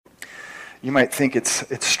You might think it's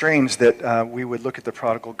strange that we would look at the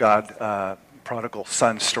prodigal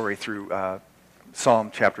son story through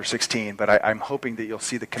Psalm chapter 16, but I'm hoping that you'll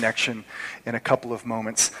see the connection in a couple of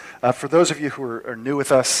moments. For those of you who are new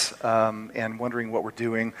with us and wondering what we're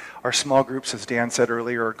doing, our small groups, as Dan said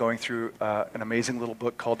earlier, are going through an amazing little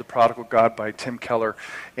book called The Prodigal God by Tim Keller,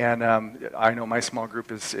 and I know my small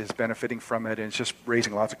group is benefiting from it, and it's just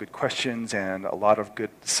raising lots of good questions and a lot of good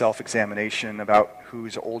self-examination about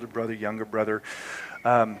who's older brother, younger brother,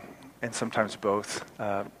 and sometimes both.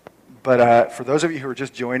 But for those of you who are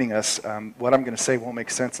just joining us, what I'm going to say won't make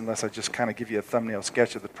sense unless I just kind of give you a thumbnail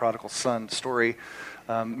sketch of the prodigal son story.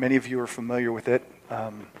 Many of you are familiar with it.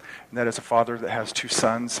 And that is a father that has two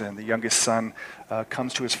sons, and the youngest son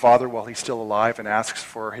comes to his father while he's still alive and asks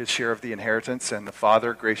for his share of the inheritance, and the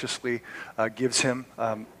father graciously gives him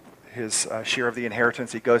his share of the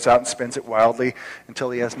inheritance. He goes out and spends it wildly until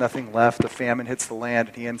he has nothing left. The famine hits the land,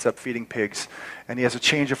 and he ends up feeding pigs. And he has a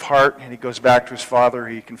change of heart, and he goes back to his father.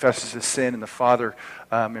 He confesses his sin, and the father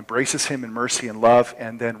embraces him in mercy and love,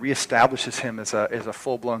 and then reestablishes him as a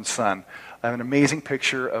full-blown son. An amazing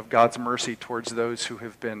picture of God's mercy towards those who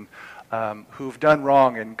have been who've done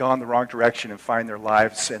wrong and gone the wrong direction and find their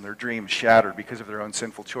lives and their dreams shattered because of their own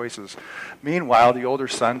sinful choices. Meanwhile, the older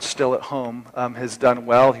son, still at home, has done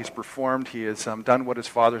well. He's performed. He has done what his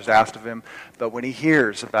father's asked of him. But when he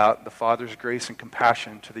hears about the father's grace and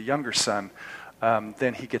compassion to the younger son,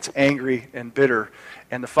 then he gets angry and bitter.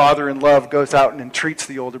 And the father in love goes out and entreats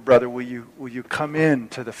the older brother, will you come in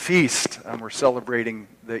to the feast? We're celebrating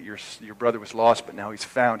that your brother was lost, but now he's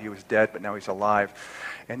found. He was dead, but now he's alive.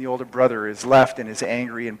 And the older brother is left in his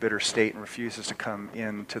angry and bitter state and refuses to come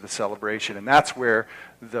into the celebration. And that's where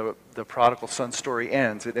the prodigal son story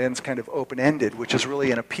ends. It ends kind of open-ended, which is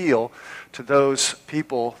really an appeal to those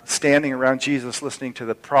people standing around Jesus listening to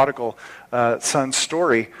the prodigal son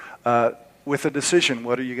story with a decision.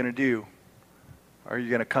 What are you going to do? Are you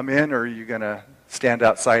going to come in, or are you going to stand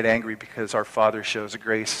outside angry because our Father shows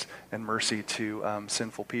grace and mercy to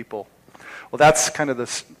sinful people? Well, that's kind of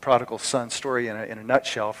the prodigal son story in a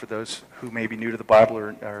nutshell for those who may be new to the Bible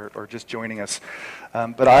or just joining us.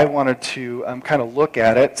 But I wanted to kind of look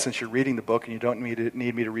at it, since you're reading the book and you don't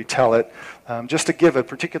need me to retell it, just to give a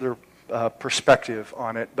particular perspective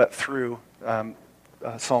on it, but through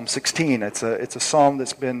Psalm 16. It's a psalm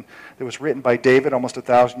that was written by David almost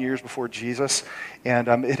 1,000 years before Jesus, and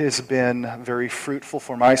it has been very fruitful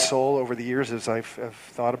for my soul over the years as I've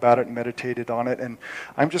thought about it and meditated on it. And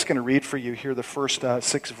I'm just going to read for you here the first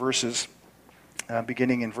 6 verses,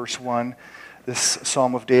 beginning in verse 1, this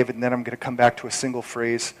Psalm of David, and then I'm going to come back to a single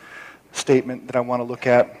phrase statement that I want to look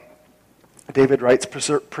at. David writes,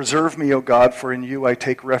 "Preserve me, O God, for in you I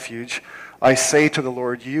take refuge. I say to the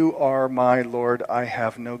Lord, you are my Lord. I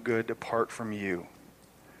have no good apart from you.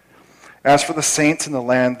 As for the saints in the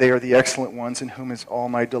land, they are the excellent ones in whom is all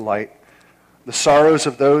my delight. The sorrows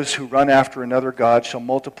of those who run after another god shall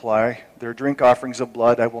multiply. Their drink offerings of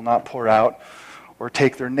blood I will not pour out, or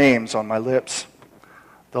take their names on my lips.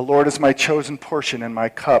 The Lord is my chosen portion and my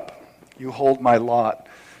cup. You hold my lot.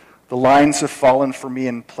 The lines have fallen for me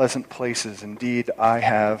in pleasant places. Indeed, I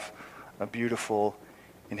have a beautiful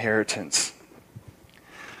inheritance."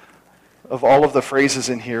 Of all of the phrases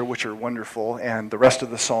in here, which are wonderful, and the rest of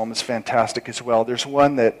the psalm is fantastic as well, there's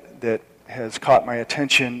one that has caught my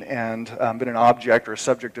attention and been an object or a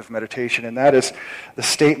subject of meditation, and that is the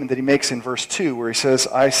statement that he makes in verse 2, where he says,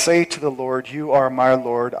 "I say to the Lord, you are my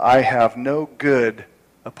Lord. I have no good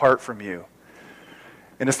apart from you."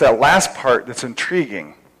 And it's that last part that's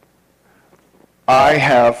intriguing. I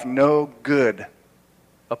have no good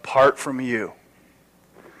apart from you.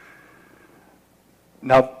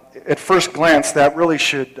 Now, at first glance, that really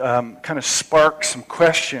should kind of spark some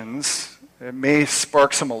questions. It may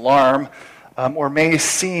spark some alarm, or may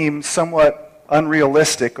seem somewhat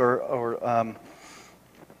unrealistic or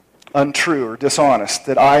untrue or dishonest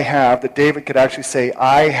that David could actually say,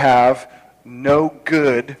 I have no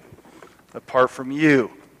good apart from you.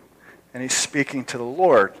 And he's speaking to the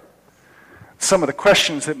Lord. Some of the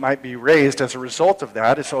questions that might be raised as a result of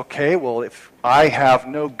that is, okay, well, if I have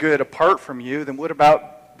no good apart from you, then what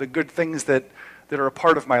about the good things that are a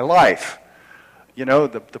part of my life? You know,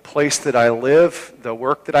 the place that I live, the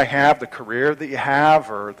work that I have, the career that you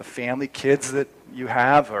have, or the family, kids that you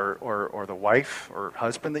have, or the wife or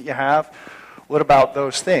husband that you have. What about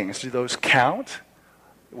those things? Do those count?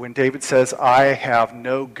 When David says, I have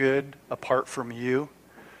no good apart from you.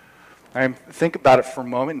 Think about it for a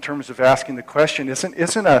moment in terms of asking the question,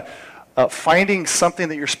 isn't a finding something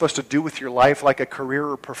that you're supposed to do with your life, like a career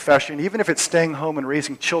or profession, even if it's staying home and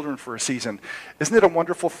raising children for a season. Isn't it a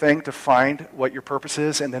wonderful thing to find what your purpose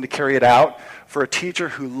is and then to carry it out? For a teacher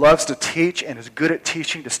who loves to teach and is good at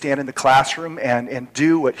teaching, to stand in the classroom and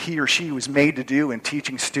do what he or she was made to do in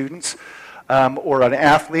teaching students. Or an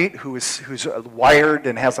athlete who's wired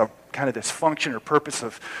and has a kind of this function or purpose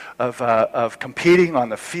of competing on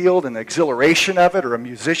the field and the exhilaration of it, or a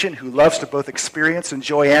musician who loves to both experience,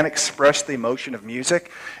 enjoy, and express the emotion of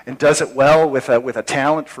music and does it well with a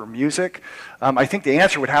talent for music. I think the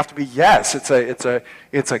answer would have to be yes.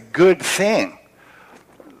 It's a good thing.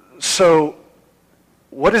 So,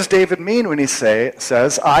 what does David mean when he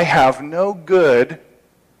says, "I have no good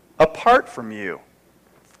apart from you"?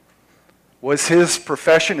 Was his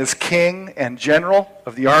profession as king and general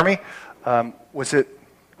of the army, was it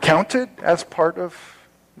counted as part of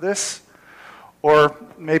this? Or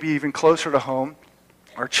maybe even closer to home,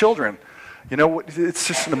 our children. You know, it's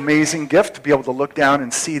just an amazing gift to be able to look down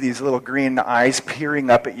and see these little green eyes peering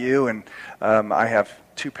up at you. And I have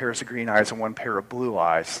 2 pairs of green eyes and 1 pair of blue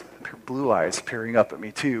eyes peering up at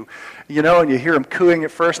me too. You know, and you hear them cooing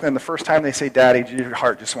at first, and then the first time they say "Daddy," your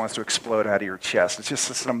heart just wants to explode out of your chest. It's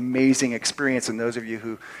just an amazing experience, and those of you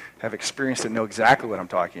who have experienced it know exactly what I'm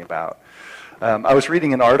talking about. I was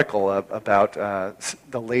reading an article about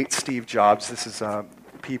the late Steve Jobs. This is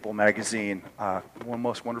People magazine, one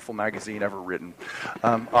most wonderful magazine ever written.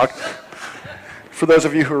 For those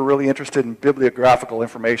of you who are really interested in bibliographical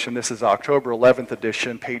information, this is October 11th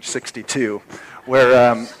edition, page 62,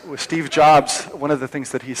 where with Steve Jobs, one of the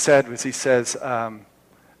things that he said was he says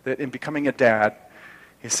that in becoming a dad,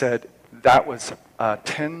 he said that was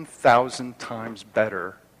 10,000 times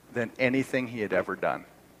better than anything he had ever done.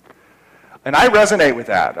 And I resonate with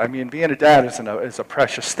that. I mean, being a dad is a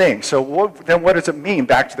precious thing. So then what does it mean?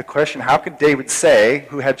 Back to the question, how could David say,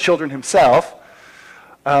 who had children himself,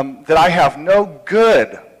 that I have no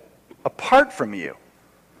good apart from you?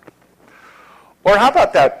 Or how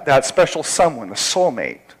about that special someone, the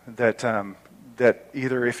soulmate, that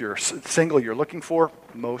either if you're single you're looking for,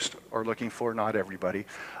 most are looking for, not everybody,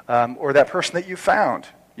 or that person that you found.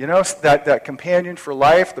 You know, that companion for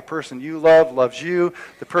life, the person you love, loves you,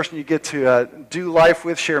 the person you get to do life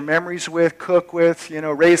with, share memories with, cook with, you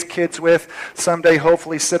know, raise kids with, someday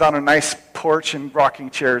hopefully sit on a nice porch in rocking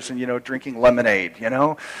chairs and, you know, drinking lemonade, you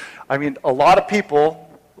know. I mean, a lot of people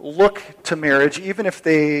look to marriage, even if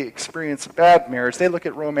they experience a bad marriage, they look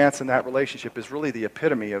at romance and that relationship as really the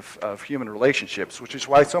epitome of human relationships, which is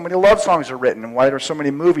why so many love songs are written and why there are so many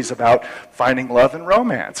movies about finding love and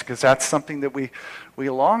romance, because that's something that we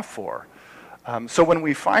long for. So when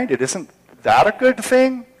we find it, isn't that a good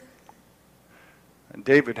thing? And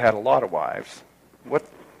David had a lot of wives.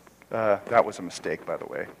 That was a mistake, by the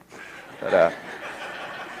way. But,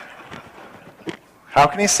 how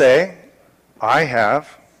can he say, I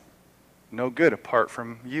have no good apart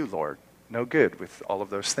from you, Lord? No good with all of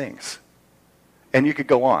those things. And you could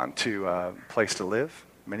go on to a place to live.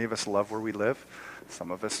 Many of us love where we live. Some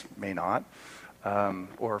of us may not.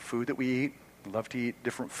 Or food that we eat. We love to eat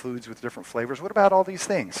different foods with different flavors. What about all these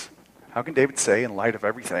things? How can David say, in light of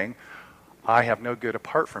everything, I have no good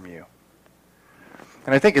apart from you?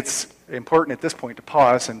 And I think it's important at this point to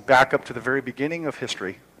pause and back up to the very beginning of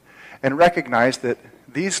history and recognize that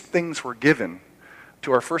these things were given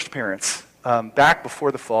to our first parents back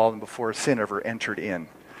before the fall and before sin ever entered in.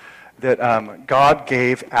 That God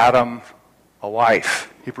gave Adam a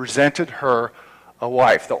wife. He presented her a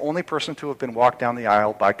wife, the only person to have been walked down the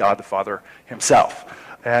aisle by God the Father himself.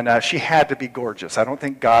 And she had to be gorgeous. I don't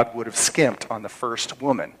think God would have skimped on the first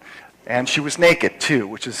woman. And she was naked, too,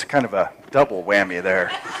 which is kind of a double whammy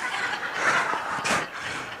there.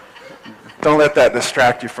 Don't let that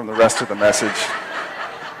distract you from the rest of the message.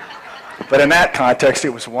 But in that context, it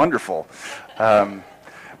was wonderful.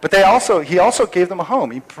 But he also gave them a home.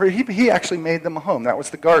 He actually made them a home. That was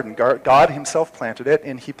the garden. God himself planted it,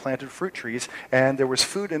 and he planted fruit trees, and there was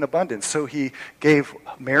food in abundance. So he gave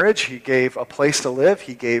marriage, he gave a place to live,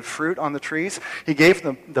 he gave fruit on the trees, he gave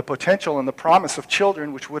them the potential and the promise of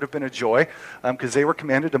children, which would have been a joy, because they were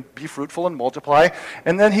commanded to be fruitful and multiply.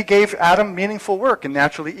 And then he gave Adam meaningful work, and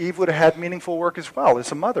naturally Eve would have had meaningful work as well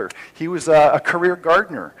as a mother. He was a career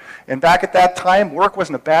gardener. And back at that time, work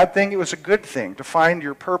wasn't a bad thing, it was a good thing. To find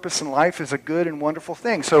your purpose in life is a good and wonderful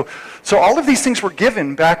thing. So all of these things were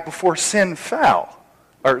given back before sin fell,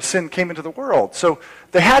 or sin came into the world. So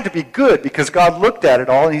they had to be good because God looked at it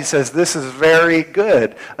all and he says, this is very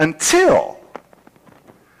good, until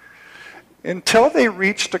they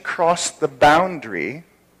reached across the boundary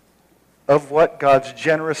of what God's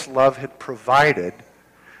generous love had provided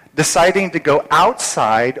deciding to go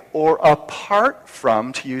outside or apart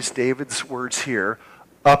from, to use David's words here,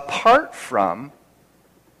 apart from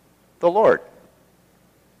the Lord.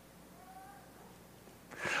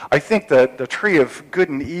 I think that the tree of good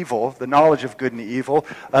and evil, the knowledge of good and evil,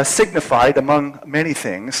 signified, among many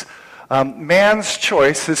things, man's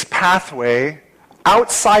choice, his pathway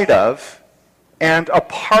outside of and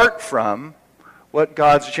apart from what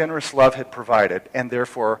God's generous love had provided, and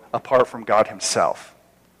therefore apart from God himself.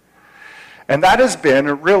 And that has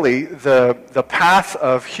been really the path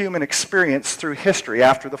of human experience through history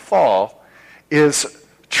after the fall, is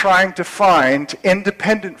trying to find,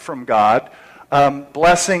 independent from God,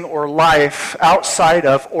 blessing or life outside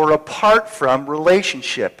of or apart from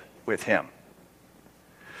relationship with him.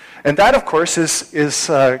 And that, of course,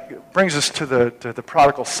 brings us to the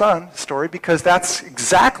prodigal son story, because that's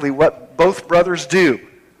exactly what both brothers do.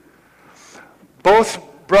 Both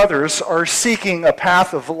brothers are seeking a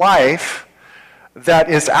path of life that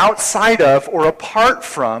is outside of or apart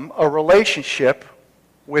from a relationship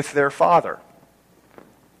with their father.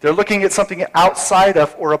 They're looking at something outside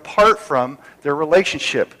of or apart from their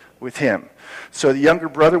relationship with him. So the younger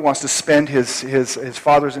brother wants to spend his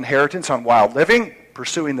father's inheritance on wild living,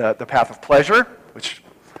 pursuing the path of pleasure, which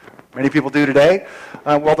many people do today,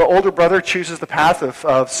 while the older brother chooses the path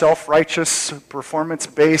of self-righteous,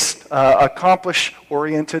 performance-based,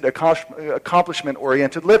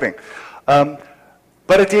 accomplishment-oriented living.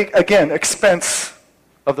 But at the, again, expense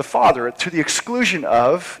of the father, to the exclusion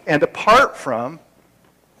of and apart from,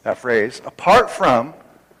 that phrase, apart from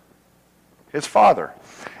his father.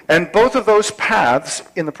 And both of those paths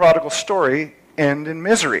in the prodigal story end in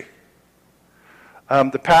misery.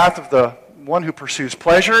 The path of the one who pursues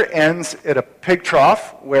pleasure ends at a pig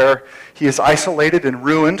trough where he is isolated and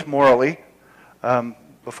ruined morally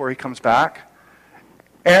before he comes back.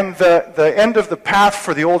 And the end of the path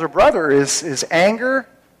for the older brother is anger,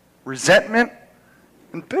 resentment,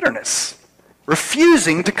 and bitterness,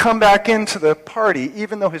 refusing to come back into the party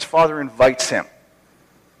even though his father invites him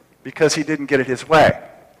because he didn't get it his way.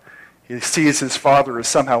 He sees his father as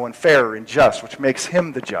somehow unfair or unjust, which makes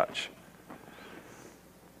him the judge.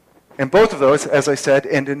 And both of those, as I said,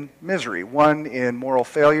 end in misery. One in moral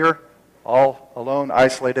failure, all alone,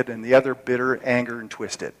 isolated, and the other bitter, anger, and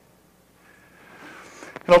twisted.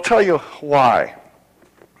 And I'll tell you why.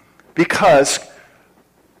 Because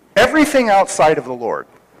everything outside of the Lord,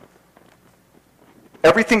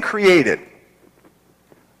 everything created,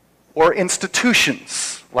 or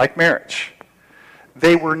institutions like marriage,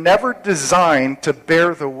 they were never designed to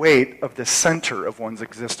bear the weight of the center of one's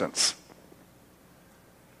existence.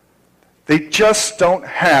 They just don't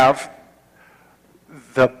have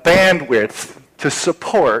the bandwidth to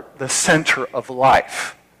support the center of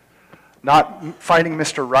life. Not finding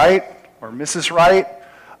Mr. Right or Mrs. Right,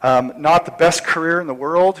 not the best career in the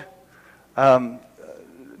world,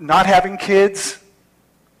 not having kids,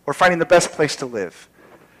 or finding the best place to live.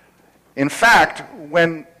 In fact,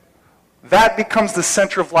 when that becomes the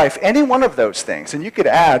center of life, any one of those things, and you could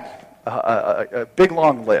add a big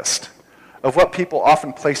long list of what people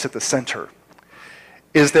often place at the center,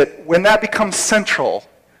 is that when that becomes central,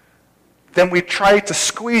 then we try to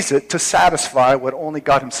squeeze it to satisfy what only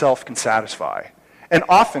God himself can satisfy. And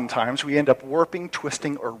oftentimes we end up warping,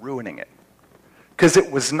 twisting, or ruining it, because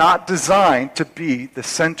it was not designed to be the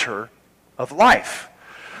center of life.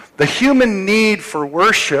 The human need for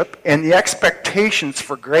worship and the expectations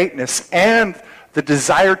for greatness and the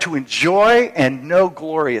desire to enjoy and know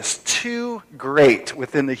glory is too great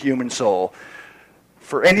within the human soul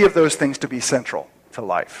for any of those things to be central to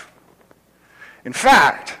life. In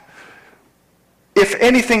fact, if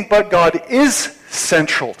anything but God is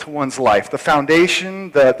central to one's life, the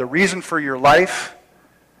foundation, the reason for your life,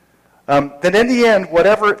 then in the end,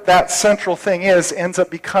 whatever that central thing is ends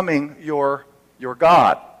up becoming your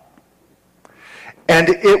God. And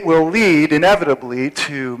it will lead inevitably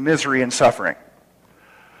to misery and suffering.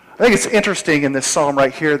 I think it's interesting in this psalm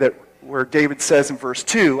right here that where David says in verse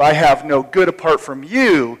 2, I have no good apart from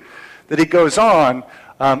you, that he goes on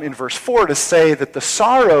in verse 4 to say that the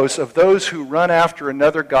sorrows of those who run after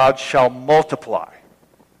another god shall multiply.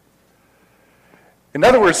 In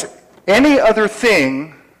other words, any other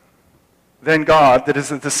thing than God that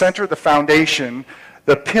is at the center, the foundation,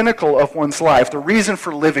 the pinnacle of one's life, the reason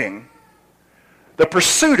for living, the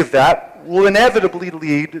pursuit of that will inevitably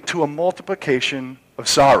lead to a multiplication of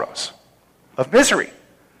sorrows, of misery.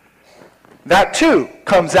 That too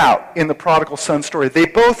comes out in the prodigal son story. They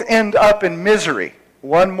both end up in misery.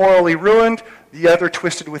 One morally ruined, the other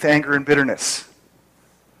twisted with anger and bitterness.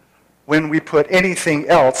 When we put anything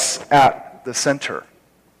else at the center.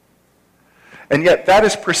 And yet that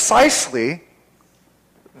is precisely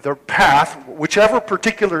the path, whichever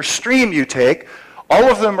particular stream you take, all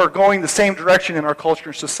of them are going the same direction in our culture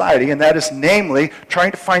and society, and that is namely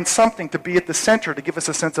trying to find something to be at the center to give us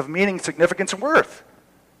a sense of meaning, significance, and worth.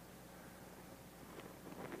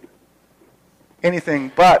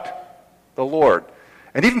 Anything but the Lord.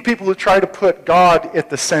 And even people who try to put God at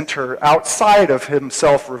the center outside of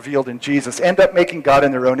himself revealed in Jesus end up making God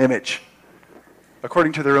in their own image,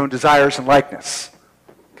 according to their own desires and likeness.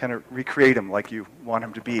 Kind of recreate him like you want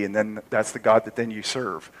him to be, and then that's the God that then you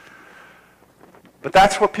serve. But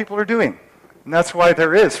that's what people are doing. And that's why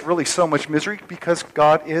there is really so much misery, because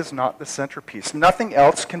God is not the centerpiece. Nothing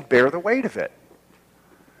else can bear the weight of it.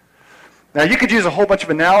 Now, you could use a whole bunch of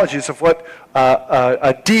analogies of what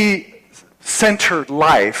a de-centered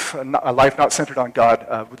life, a life not centered on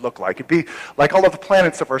God, would look like. It'd be like all of the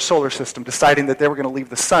planets of our solar system deciding that they were going to leave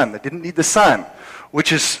the sun. They didn't need the sun,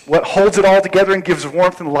 which is what holds it all together and gives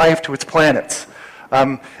warmth and life to its planets.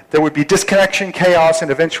 There would be disconnection, chaos,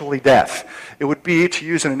 and eventually death. It would be, to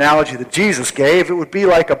use an analogy that Jesus gave, it would be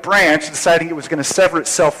like a branch deciding it was going to sever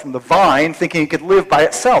itself from the vine, thinking it could live by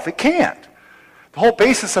itself. It can't. The whole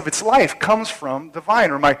basis of its life comes from the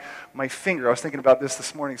vine. Or my finger, I was thinking about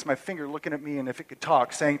this morning. It's my finger looking at me, and if it could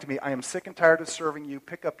talk, saying to me, I am sick and tired of serving you.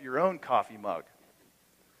 Pick up your own coffee mug.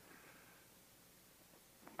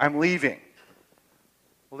 I'm leaving.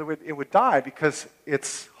 Well, it would die because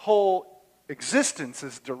its whole existence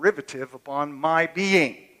is derivative upon my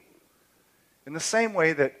being. In the same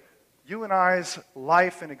way that you and I's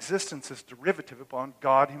life and existence is derivative upon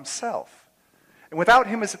God himself. And without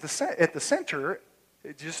him as at the center,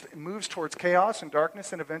 it just moves towards chaos and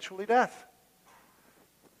darkness and eventually death.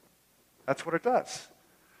 That's what it does.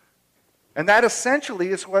 And that essentially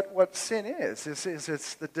is what sin is.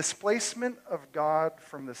 It's the displacement of God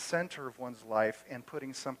from the center of one's life and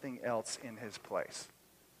putting something else in his place.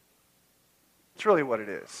 It's really what it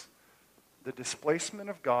is. The displacement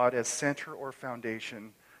of God as center or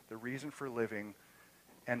foundation, the reason for living,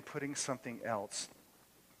 and putting something else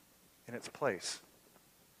in its place.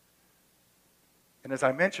 And as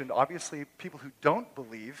I mentioned, obviously people who don't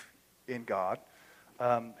believe in God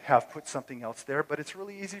have put something else there, but it's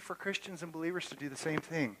really easy for Christians and believers to do the same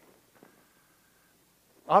thing.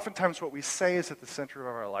 Oftentimes what we say is at the center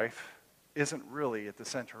of our life isn't really at the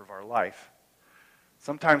center of our life.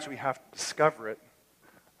 Sometimes we have to discover it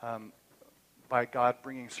by God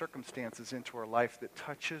bringing circumstances into our life that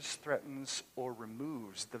touches, threatens, or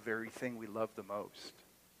removes the very thing we love the most.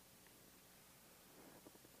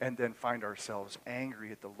 And then find ourselves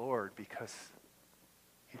angry at the Lord because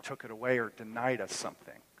he took it away or denied us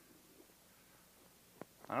something.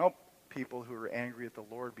 I know people who are angry at the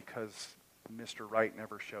Lord because Mr. Right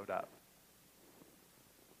never showed up.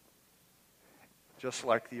 Just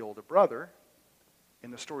like the older brother in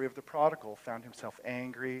the story of the prodigal found himself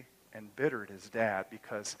angry and bitter at his dad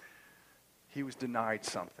because he was denied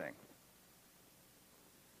something.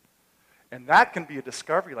 And that can be a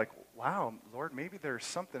discovery like, wow, Lord, maybe there's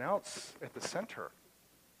something else at the center.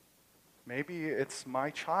 Maybe it's my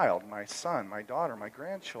child, my son, my daughter, my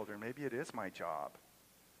grandchildren. Maybe it is my job.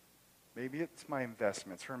 Maybe it's my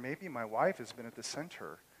investments. Or maybe my wife has been at the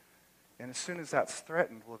center. And as soon as that's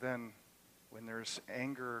threatened, well then, when there's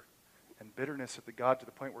anger and bitterness at the God to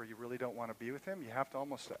the point where you really don't want to be with him, you have to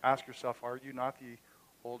almost ask yourself, are you not the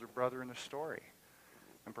older brother in the story?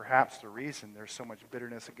 And perhaps the reason there's so much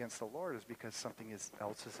bitterness against the Lord is because something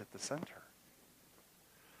else is at the center.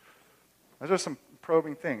 Those are some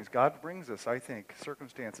probing things. God brings us, I think,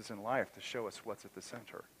 circumstances in life to show us what's at the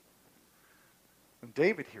center. And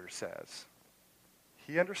David here says,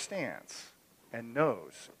 he understands and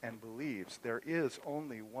knows and believes there is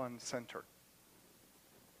only one center.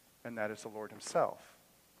 And that is the Lord himself.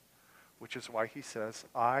 Which is why he says,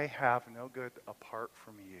 I have no good apart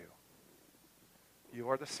from you. You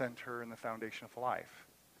are the center and the foundation of life.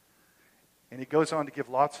 And he goes on to give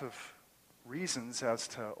lots of reasons as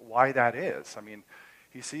to why that is. I mean,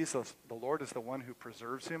 he sees the Lord as the one who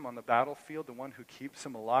preserves him on the battlefield, the one who keeps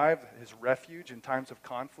him alive, his refuge in times of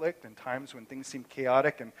conflict, in times when things seem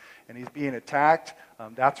chaotic and he's being attacked.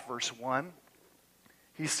 That's verse 1.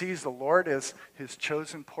 He sees the Lord as his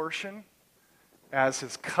chosen portion, as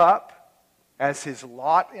his cup, as his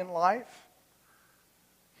lot in life.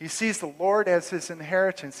 He sees the Lord as his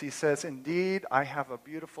inheritance. He says, indeed, I have a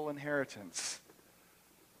beautiful inheritance.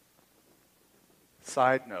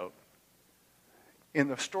 Side note, in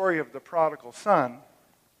the story of the prodigal son,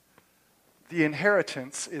 the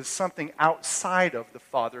inheritance is something outside of the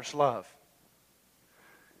father's love.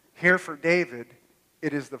 Here for David,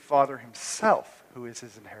 it is the Father himself who is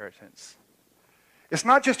his inheritance. It's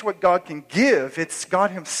not just what God can give, it's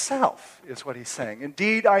God himself is what he's saying.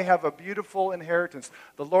 Indeed, I have a beautiful inheritance.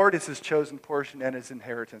 The Lord is his chosen portion and his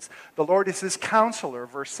inheritance. The Lord is his counselor,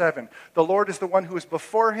 verse 7. The Lord is the one who is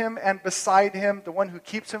before him and beside him, the one who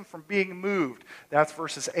keeps him from being moved. That's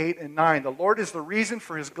verses 8 and 9. The Lord is the reason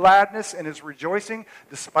for his gladness and his rejoicing,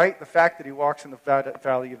 despite the fact that he walks in the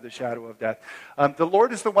valley of the shadow of death. The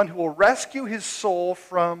Lord is the one who will rescue his soul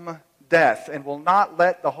from death and will not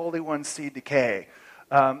let the Holy One see decay.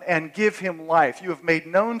 And give him life. You have made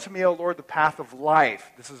known to me, O Lord, the path of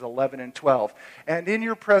life. This is 11 and 12. And in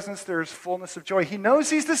your presence there is fullness of joy. He knows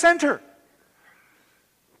he's the center.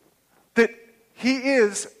 That he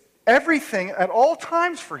is everything at all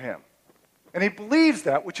times for him. And he believes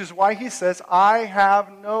that, which is why he says, I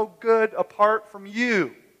have no good apart from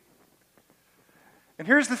you. And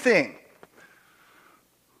here's the thing.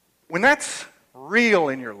 When that's real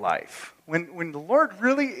in your life, when the Lord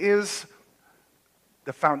really is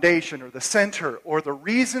the foundation or the center or the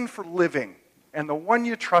reason for living and the one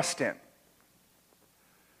you trust in,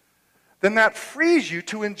 then that frees you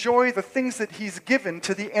to enjoy the things that he's given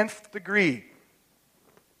to the nth degree.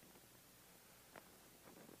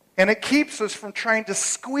 And it keeps us from trying to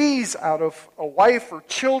squeeze out of a wife or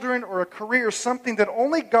children or a career something that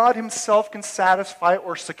only God himself can satisfy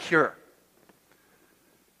or secure.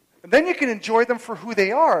 And then you can enjoy them for who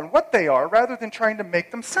they are and what they are rather than trying to make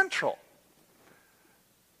them central.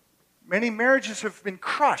 Many marriages have been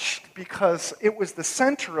crushed because it was the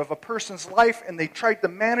center of a person's life and they tried to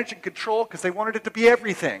manage and control because they wanted it to be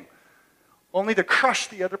everything, only to crush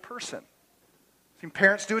the other person. I've seen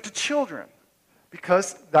parents do it to children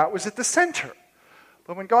because that was at the center.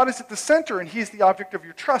 But when God is at the center and he's the object of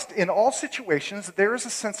your trust, in all situations there is a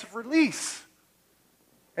sense of release.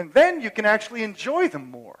 And then you can actually enjoy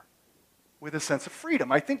them more with a sense of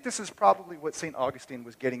freedom. I think this is probably what St. Augustine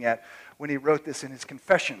was getting at when he wrote this in his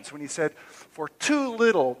Confessions, when he said, for too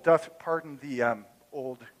little doth, pardon the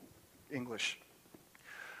old English,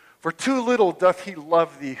 for too little doth he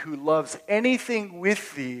love thee who loves anything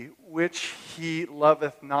with thee which he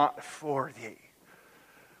loveth not for thee.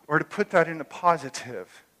 Or to put that in a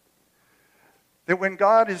positive, that when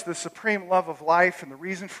God is the supreme love of life and the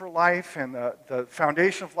reason for life and the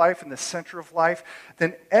foundation of life and the center of life,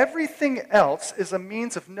 then everything else is a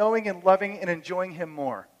means of knowing and loving and enjoying him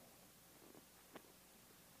more.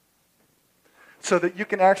 So that you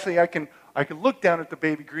can actually, I can look down at the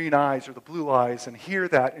baby green eyes or the blue eyes and hear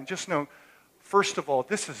that and just know, first of all,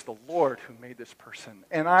 this is the Lord who made this person.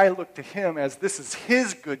 And I look to him as this is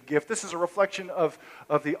his good gift. This is a reflection of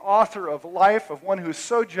the author of life, of one who is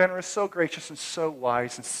so generous, so gracious, and so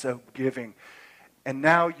wise, and so giving. And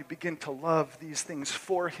now you begin to love these things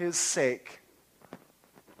for his sake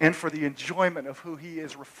and for the enjoyment of who he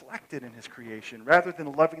is reflected in his creation, rather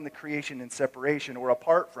than loving the creation in separation or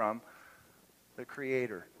apart from the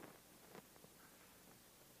Creator.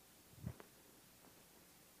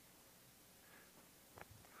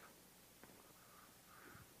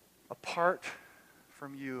 Apart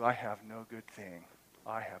from you, I have no good thing.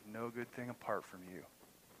 I have no good thing apart from you.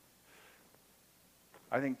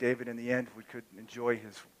 I think David, in the end, could enjoy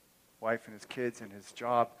his wife and his kids and his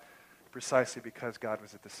job precisely because God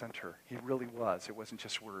was at the center. He really was. It wasn't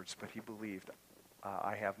just words, but he believed,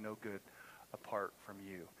 I have no good apart from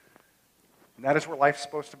you. And that is where life's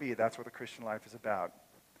supposed to be. That's what the Christian life is about.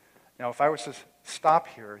 Now, if I was to stop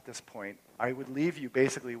here at this point, I would leave you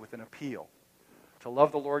basically with an appeal to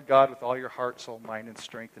love the Lord God with all your heart, soul, mind, and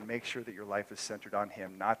strength, and make sure that your life is centered on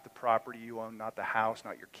him, not the property you own, not the house,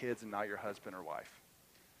 not your kids, and not your husband or wife.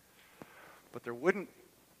 But there wouldn't,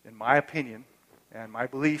 in my opinion and my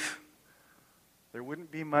belief, there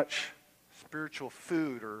wouldn't be much spiritual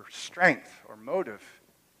food or strength or motive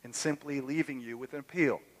in simply leaving you with an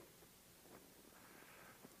appeal.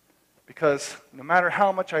 Because no matter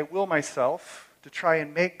how much I will myself to try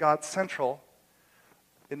and make God central,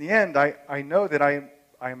 in the end, I know that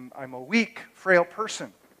I'm a weak, frail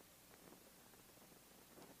person.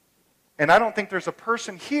 And I don't think there's a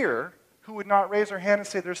person here who would not raise their hand and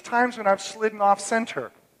say, there's times when I've slidden off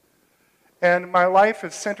center. And my life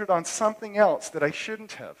is centered on something else that I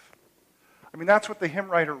shouldn't have. I mean, that's what the hymn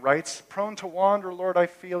writer writes. Prone to wander, Lord, I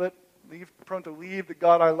feel it. Prone to leave the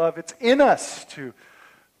God I love. It's in us to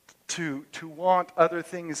want other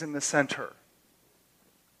things in the center.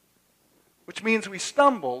 Which means we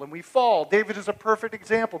stumble and we fall. David is a perfect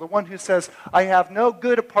example. The one who says, I have no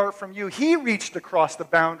good apart from you. He reached across the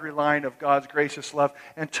boundary line of God's gracious love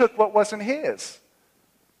and took what wasn't his.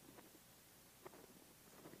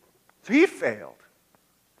 So he failed.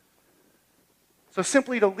 So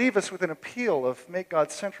simply to leave us with an appeal of make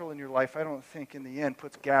God central in your life, I don't think in the end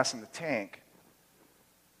puts gas in the tank.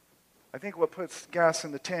 I think what puts gas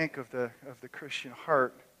in the tank of the Christian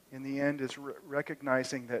heart in the end is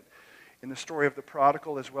recognizing that in the story of the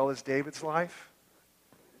prodigal as well as David's life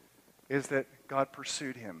is that God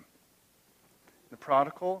pursued him. The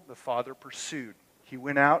prodigal, the father pursued. He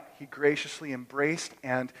went out, he graciously embraced,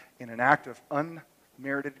 and in an act of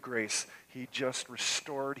unmerited grace, he just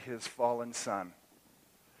restored his fallen son.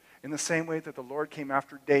 In the same way that the Lord came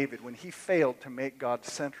after David when he failed to make God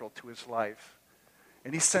central to his life.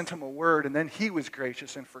 And he sent him a word, and then he was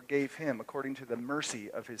gracious and forgave him according to the mercy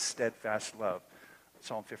of his steadfast love.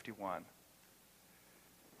 Psalm 51.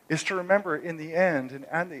 Is to remember in the end, and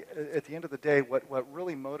at the end of the day, what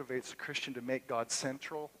really motivates a Christian to make God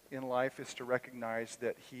central in life is to recognize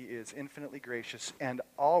that he is infinitely gracious and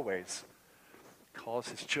always calls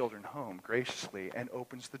his children home graciously and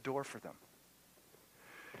opens the door for them.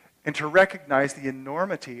 And to recognize the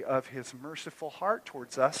enormity of his merciful heart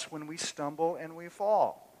towards us when we stumble and we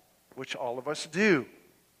fall, which all of us do.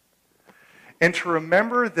 And to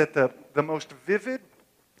remember that the most vivid,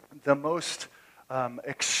 the most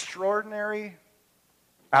extraordinary,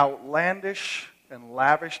 outlandish, and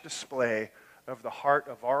lavish display of the heart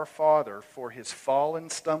of our Father for his fallen,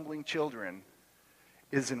 stumbling children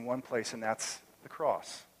is in one place, and that's the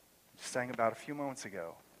cross. We sang about a few moments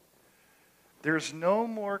ago. There's no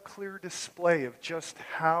more clear display of just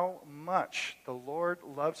how much the Lord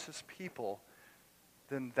loves his people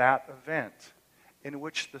than that event in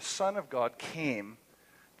which the Son of God came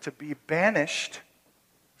to be banished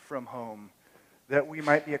from home that we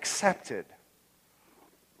might be accepted.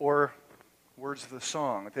 Or, words of the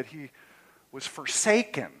song, that he was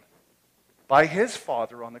forsaken by his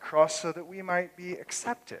Father on the cross so that we might be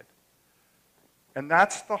accepted. And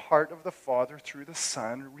that's the heart of the Father through the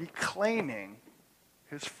Son reclaiming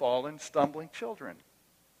his fallen, stumbling children.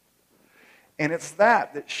 And it's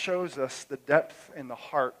that shows us the depth and the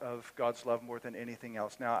heart of God's love more than anything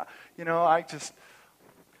else. Now,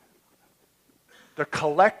 the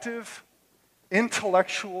collective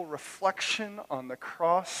intellectual reflection on the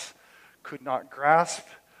cross could not grasp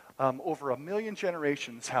over 1 million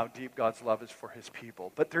generations how deep God's love is for his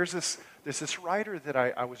people. But there's this writer that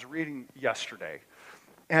I was reading yesterday,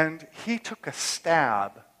 and he took a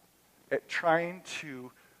stab at trying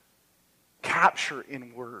to capture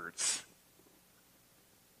in words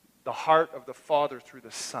the heart of the Father through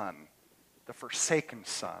the Son, the forsaken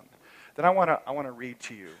Son, that I want to read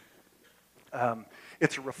to you.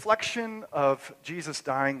 It's a reflection of Jesus'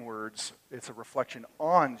 dying words. It's a reflection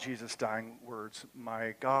on Jesus' dying words.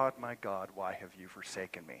 My God, why have you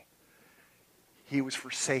forsaken me? He was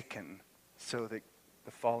forsaken so that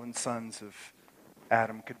the fallen sons of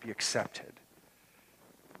Adam could be accepted.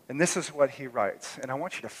 And this is what he writes. And I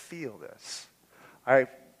want you to feel this. I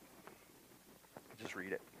just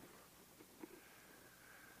read it.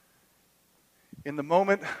 In the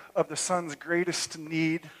moment of the son's greatest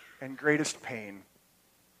need and greatest pain,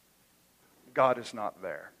 God is not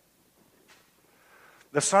there.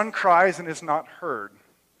 The son cries and is not heard.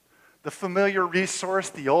 The familiar resource,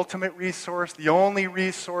 the ultimate resource, the only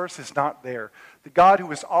resource is not there. The God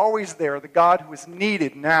who is always there, the God who is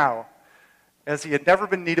needed now, as he had never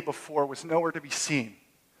been needed before, was nowhere to be seen.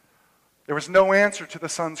 There was no answer to the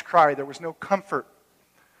son's cry. There was no comfort.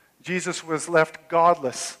 Jesus was left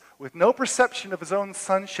godless, with no perception of his own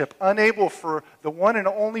sonship, unable for the one and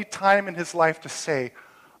only time in his life to say,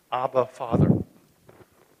 Abba, Father.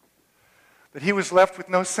 That he was left with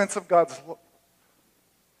no sense of God's love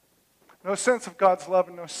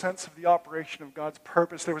and no sense of the operation of God's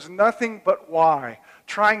purpose. There was nothing but why,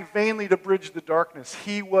 trying vainly to bridge the darkness.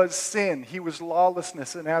 He was sin. He was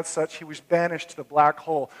lawlessness, and as such, he was banished to the black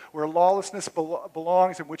hole, where lawlessness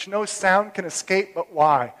belongs, in which no sound can escape but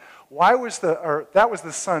why. That was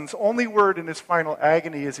the son's only word in his final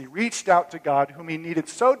agony as he reached out to God, whom he needed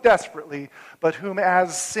so desperately, but whom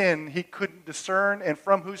as sin he couldn't discern, and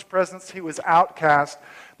from whose presence he was outcast.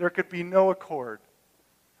 There could be no accord.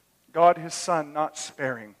 God, his son, not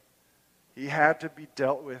sparing. He had to be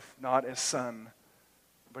dealt with not as son,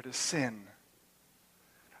 but as sin.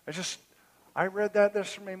 I read that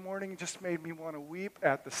yesterday morning. It just made me want to weep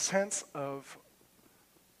at the sense of,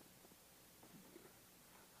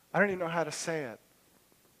 I don't even know how to say it.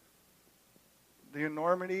 The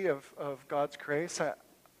enormity of God's grace,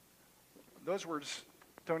 those words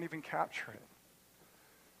don't even capture it.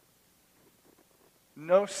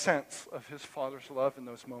 No sense of his Father's love in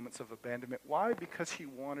those moments of abandonment. Why? Because he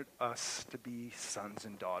wanted us to be sons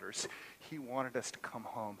and daughters. He wanted us to come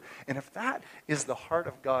home. And if that is the heart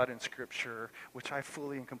of God in Scripture, which I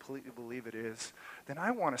fully and completely believe it is, then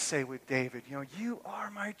I want to say with David, you are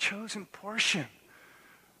my chosen portion.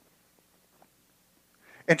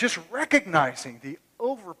 And just recognizing the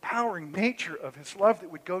overpowering nature of his love that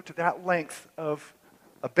would go to that length of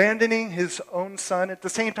abandoning his own son. At the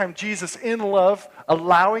same time, Jesus, in love,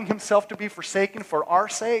 allowing himself to be forsaken for our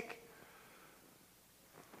sake.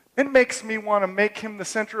 It makes me want to make him the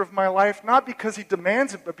center of my life, not because he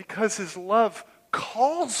demands it, but because his love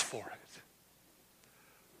calls for it.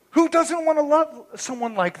 Who doesn't want to love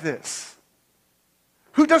someone like this?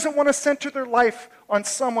 Who doesn't want to center their life on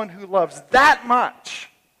someone who loves that much?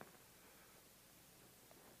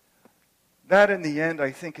 That, in the end,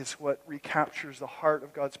 I think, is what recaptures the heart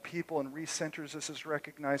of God's people and recenters us as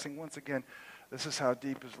recognizing, once again, this is how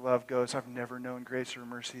deep his love goes. I've never known grace or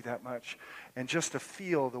mercy that much. And just to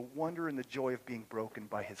feel the wonder and the joy of being broken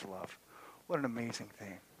by his love. What an amazing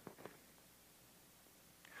thing.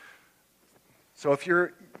 So if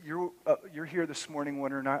you're here this morning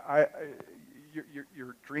wondering,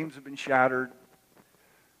 your dreams have been shattered,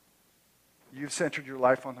 you've centered your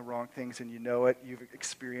life on the wrong things and you know it. You've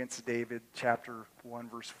experienced David chapter 1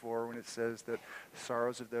 verse 4 when it says that the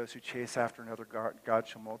sorrows of those who chase after another God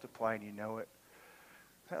shall multiply, and you know it.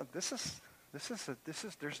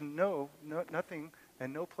 There's nothing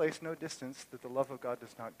and no place, no distance that the love of God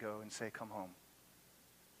does not go and say, come home.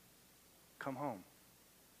 Come home.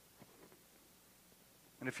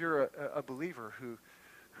 And if you're a believer who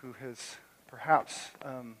has perhaps,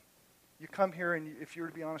 you come here and if you were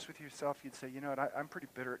to be honest with yourself, you'd say, you know what, I'm pretty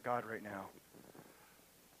bitter at God right now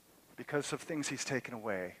because of things he's taken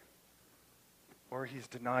away or he's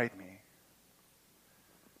denied me.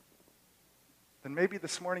 Then maybe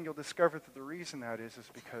this morning you'll discover that the reason that is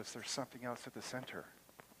because there's something else at the center.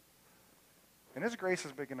 And his grace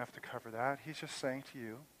is big enough to cover that. He's just saying to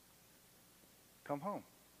you, come home.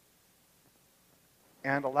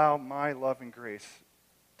 And allow my love and grace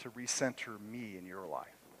to recenter me in your life.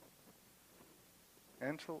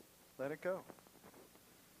 And to let it go.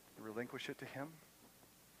 To relinquish it to him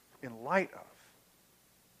in light of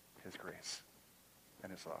his grace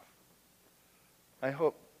and his love. I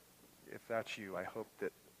hope, if that's you, I hope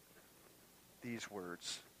that these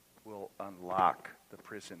words will unlock the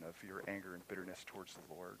prison of your anger and bitterness towards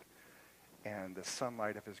the Lord. And the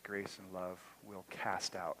sunlight of his grace and love will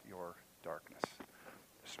cast out your darkness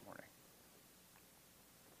this morning.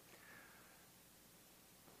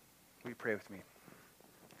 Will you pray with me?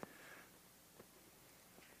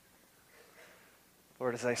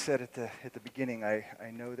 Lord, as I said at the beginning, I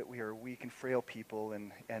know that we are weak and frail people,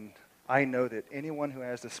 and I know that anyone who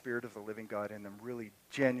has the Spirit of the living God in them really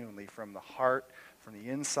genuinely from the heart, from the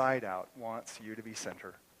inside out, wants you to be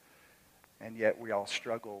center. And yet we all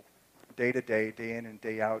struggle day to day, day in and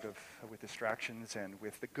day out with distractions and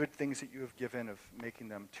with the good things that you have given of making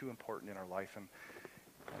them too important in our life. And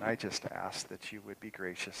I just ask that you would be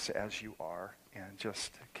gracious as you are and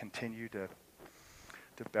just continue to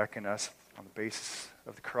beckon us on the basis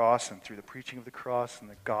of the cross and through the preaching of the cross and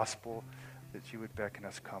the gospel, that you would beckon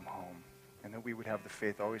us come home. And that we would have the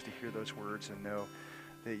faith always to hear those words and know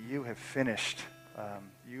that you have finished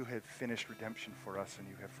redemption for us, and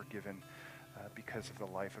you have forgiven because of the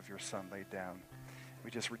life of your Son laid down.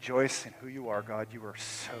 We just rejoice in who you are, God. You are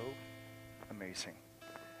so amazing,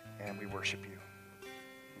 and we worship you.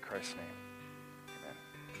 In Christ's name.